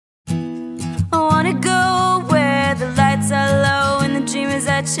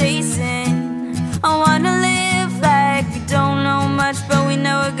are chasing. I wanna live like we don't know much, but we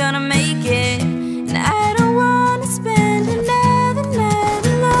know we're gonna make it. And I don't wanna spend another night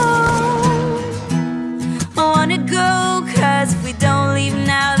alone. I wanna go, cause if we don't leave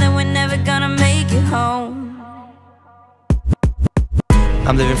now, then we're never gonna make it home.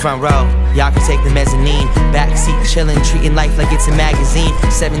 I'm living front row, y'all can take the mezzanine. Backseat chillin', treating life like it's a magazine.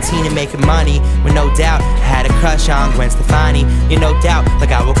 17 and making money, with no doubt. Had a crush on Gwen Stefani, you no doubt.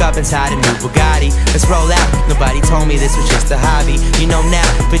 Like I woke up inside a new Bugatti. Let's roll out, nobody told me this was just a hobby. You know now,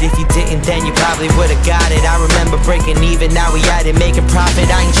 but if you didn't then you probably would've got it. I remember breaking even, now we at it making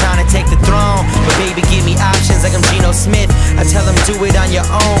profit. I ain't tryna take the throne, but baby give me options like I'm Geno Smith. I tell them do it on your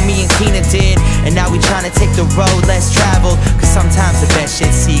own, me and Tina did. And now we tryna take the road less traveled, cause sometimes the best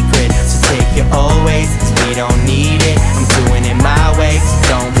shit's secret. So take your old ways, cause we don't need it. I'm doing it my way,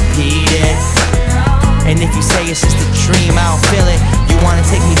 so don't repeat it. And if you say it's just a dream, I don't feel it. You wanna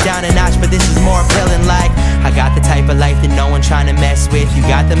take me down a notch, but this is more appealing. Like, I got the type of life that no one tryna mess with. You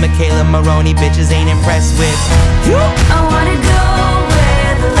got the Michaela Maroney bitches ain't impressed with. I wanna go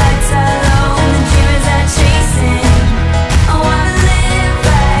where the lights are low and the dreamers are chasing. I wanna live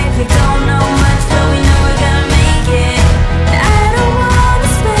like we don't know much, but we know we're gonna make it. And I don't wanna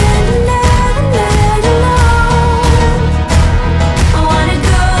spend another night alone. I wanna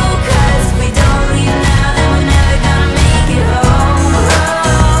go, cause if we don't leave now, then we're never gonna make it home.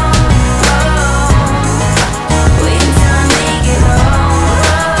 Wait until I make it home.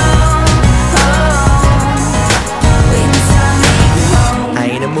 Wait until I make it home. I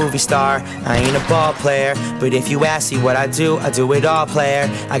ain't a movie star, I ain't a ball player, but if you ask me what I do it all, player.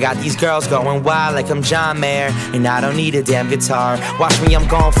 I got these girls going wild like I'm John Mayer, and I don't need a damn guitar. Watch me, I'm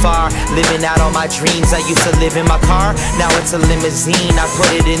gone far, living out all my dreams. I used to live in my car, now it's a limousine. I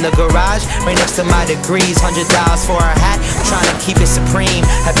put it in the garage, right next to my degrees. $100 for a hat, trying to keep it supreme.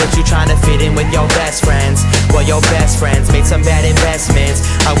 I bet you trying to fit in with your best friends. Well, your best friends made some bad investments.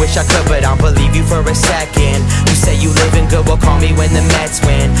 I wish I could, but I don't believe you for a second. You say you living good, well call me when the Mets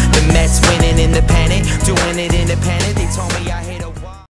win. The Mets winning independent, doing it independent. They told me I hit